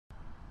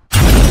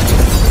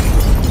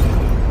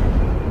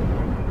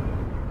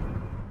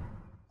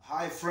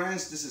Hi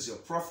friends, this is your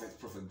Prophet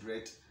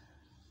Great.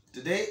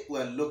 Today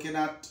we're looking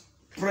at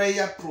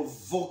prayer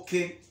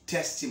provoking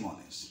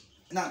testimonies.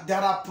 Now there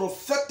are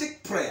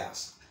prophetic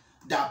prayers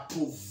that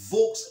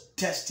provokes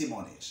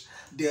testimonies.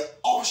 They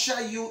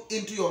usher you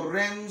into your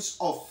realms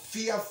of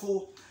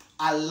fearful,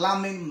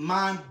 alarming,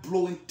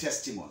 mind-blowing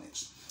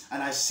testimonies.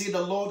 And I see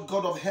the Lord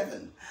God of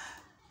heaven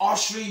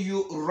ushering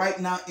you right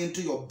now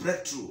into your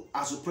breakthrough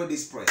as you pray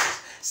these prayers.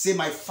 Say,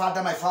 my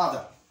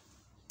Father,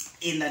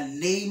 in the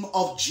name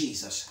of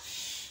Jesus.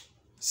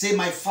 Say,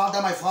 my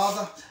Father,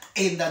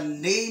 in the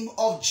name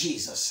of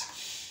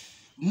Jesus.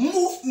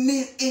 Move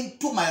me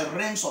into my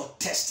realms of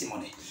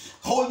testimony.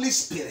 Holy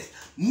Spirit,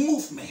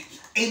 move me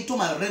into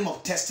my realm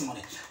of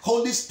testimony.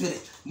 Holy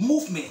Spirit,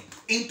 move me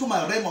into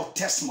my realm of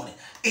testimony.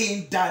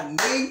 In the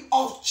name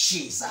of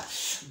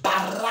Jesus.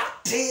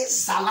 Barate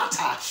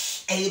Salata.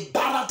 A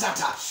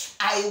baratata.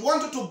 I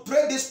want you to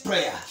pray this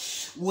prayer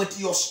with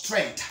your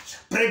strength.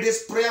 Pray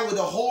this prayer with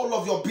the whole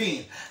of your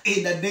being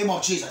in the name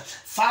of Jesus.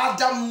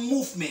 Father,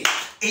 move me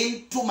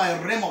into my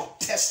realm of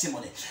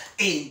testimony.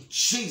 In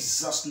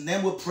Jesus'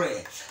 name we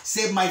pray.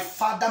 Say, my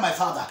Father,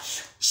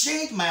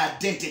 change my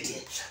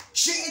identity,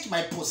 change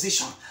my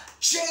position,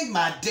 change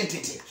my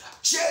identity,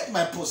 change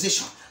my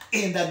position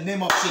in the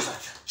name of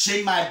Jesus.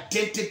 Change my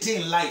identity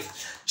in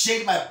life,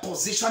 change my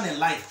position in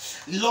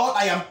life. Lord,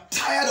 I am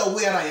tired of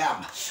where I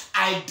am.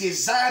 I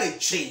desire a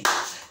change.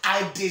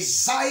 I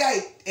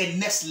desire a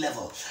next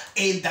level.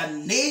 In the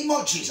name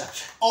of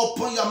Jesus,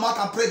 open your mouth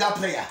and pray that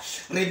prayer.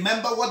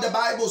 Remember what the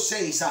Bible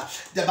says.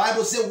 The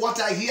Bible says,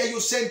 what I hear you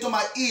saying to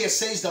my ear,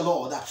 says the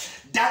Lord.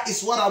 That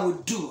is what I will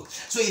do.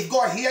 So if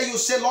God hear you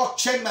say, Lord,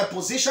 change my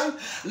position,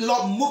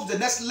 Lord, move the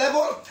next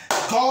level,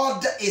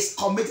 God is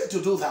committed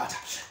to do that.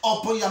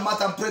 Open your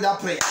mouth and pray that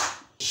prayer.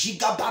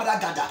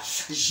 Jigabaragada,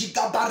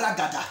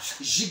 Jigabaragada,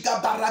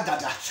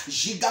 Jigabaragada,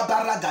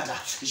 Jigabaragada,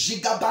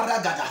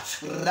 Jigabaragada,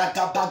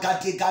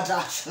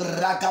 Ragabagadegada,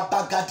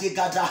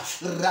 Ragabagadegada,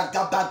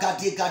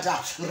 Ragabagadegada,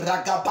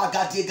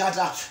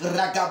 Ragabagadegada,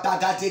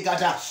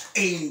 Ragabagadegada.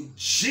 In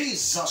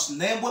Jesus'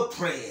 name we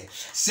pray.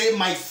 Say,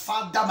 my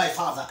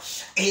Father,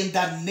 in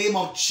the name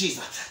of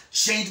Jesus,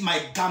 change my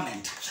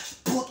garment.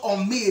 Put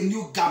on me a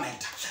new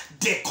garment.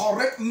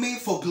 Decorate me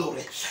for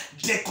glory.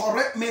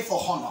 Decorate me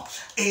for honor.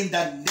 In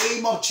the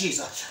name of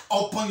Jesus.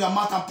 Open your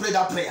mouth and pray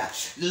that prayer.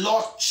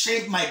 Lord,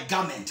 change my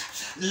garment.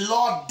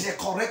 Lord,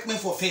 decorate me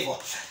for favor.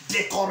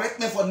 Decorate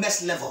me for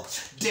next level.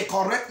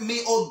 Decorate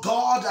me, oh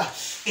God,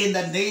 in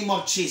the name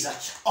of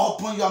Jesus.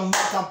 Open your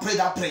mouth and pray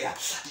that prayer.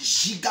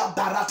 Jiga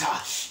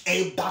barata,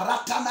 e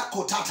barata na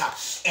kotata,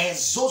 e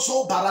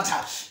zozo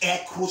barata,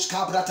 e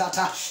kruska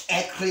bratata,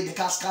 e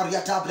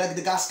kredikaskariata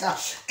bregdigaska.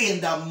 In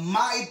the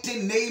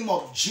mighty name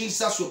of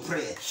Jesus we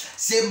pray.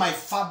 Say, my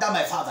Father,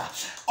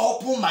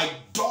 open my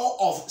door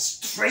of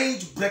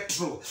strange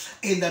breakthrough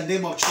in the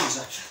name of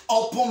Jesus.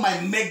 Open my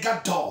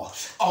mega door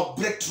of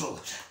breakthrough.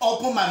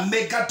 Open my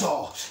mega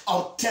door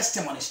of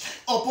testimonies.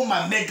 Open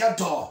my mega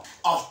door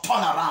of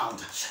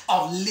turnaround,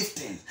 of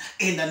lifting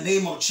in the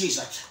name of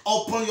Jesus.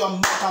 Open your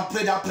mouth and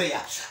pray that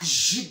prayer.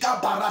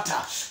 Jiga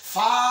barata.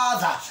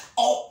 Father,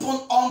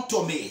 open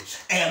unto me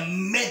a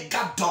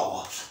mega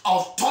door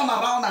of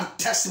turnaround and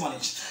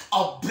testimonies,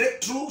 of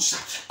breakthroughs,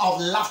 of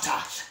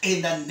laughter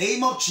in the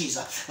name of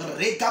Jesus. In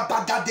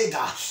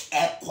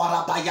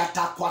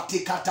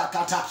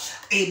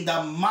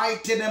the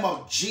mighty name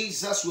of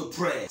Jesus we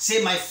pray.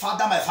 Say, my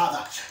Father,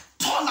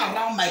 turn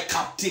around my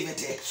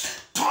captivity.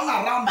 Turn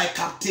around my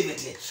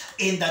captivity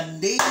in the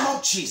name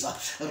of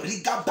Jesus.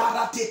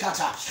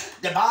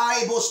 The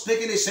Bible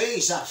speaking, it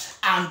says,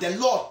 and the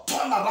Lord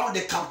turn around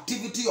the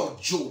captivity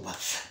of Job.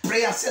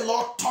 Pray and say,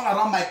 Lord, turn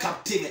around my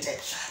captivity.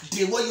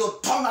 The way you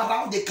turn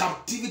around the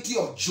captivity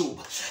of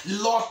Job,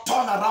 Lord,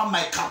 turn around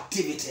my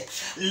captivity.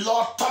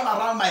 Lord, turn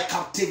around my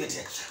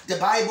captivity. The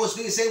Bible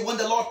speaking, say, when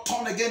the Lord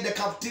turn again the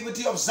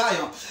captivity of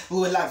Zion, we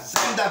will like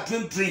them that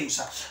dream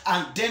dreams,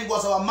 and then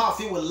was our mouth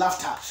filled with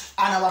laughter,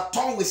 and our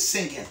tongue with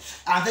singing.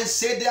 And then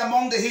say they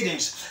among the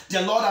heathens,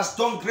 the Lord has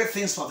done great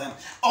things for them.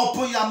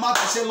 Open your mouth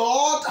and say,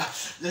 Lord,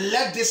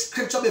 let this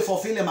scripture be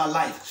fulfilled in my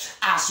life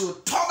as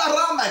you turn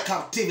around my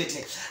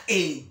captivity.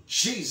 In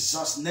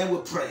Jesus' name we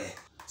pray.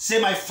 Say,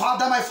 my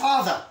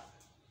Father,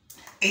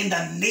 in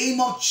the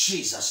name of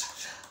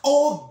Jesus,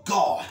 oh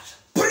God,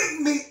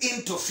 bring me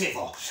into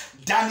favor.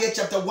 Daniel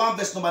chapter 1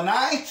 verse number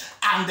 9,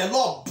 and the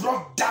Lord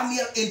brought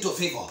Daniel into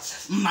favor.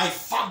 My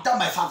Father,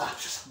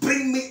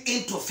 bring me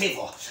into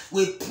favor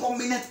with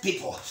prominent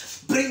people.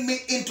 Bring me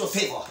into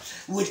favor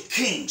with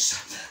kings,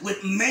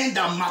 with men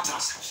that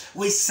matters,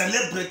 with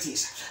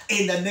celebrities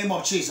in the name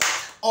of Jesus.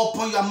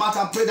 Open your mouth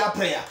and pray that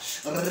prayer.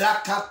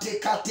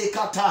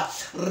 Rakatekata,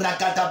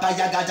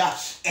 ragadabayagada,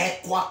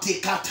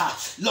 ekwatekata.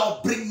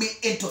 Lord, bring me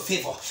into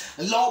favor.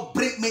 Lord,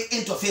 bring me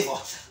into favor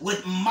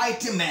with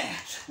mighty men,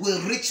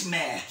 with rich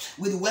men,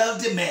 with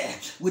wealthy men,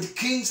 with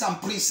kings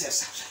and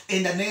princes.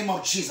 In the name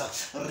of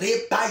Jesus.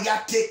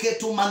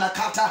 Rebayateketu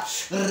manakata,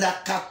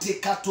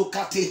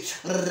 rakatekatukati,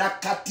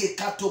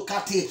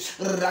 rakatekatukati,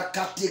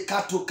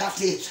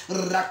 rakatekatukati,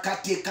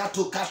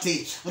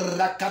 rakatekatukati,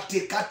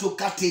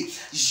 rakatekatukati,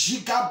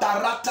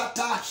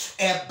 jigabaratata,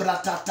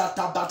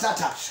 ebratata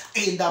batata.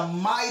 In the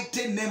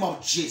mighty name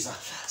of Jesus.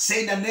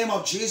 Say in the name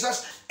of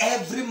Jesus,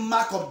 every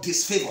mark of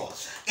disfavor,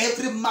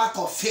 every mark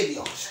of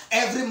failure,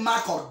 every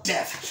mark of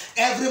death,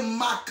 every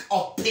mark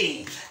of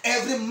pain,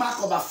 every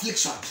mark of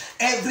affliction,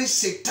 every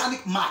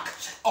satanic mark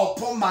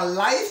upon my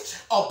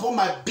life, upon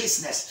my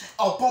business,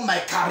 upon my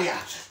career,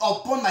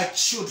 upon my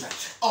children,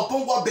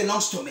 upon what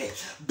belongs to me,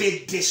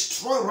 be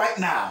destroyed right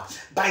now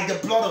by the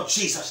blood of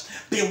Jesus.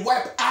 Be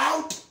wiped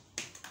out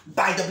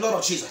by the blood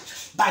of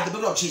Jesus, by the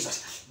blood of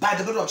Jesus, by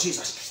the blood of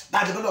Jesus,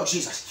 by the blood of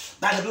Jesus,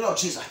 by the blood of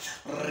Jesus.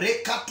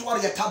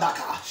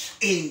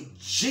 In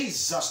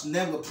Jesus'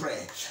 name we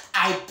pray.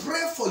 I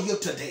pray for you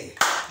today.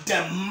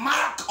 The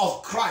mark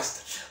of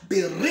Christ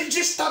be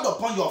registered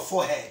upon your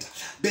forehead.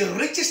 Be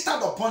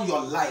registered upon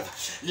your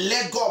life.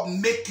 Let God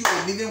make you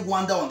a living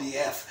wonder on the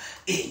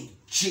earth. In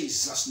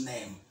Jesus'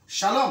 name.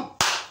 Shalom.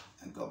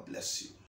 And God bless you.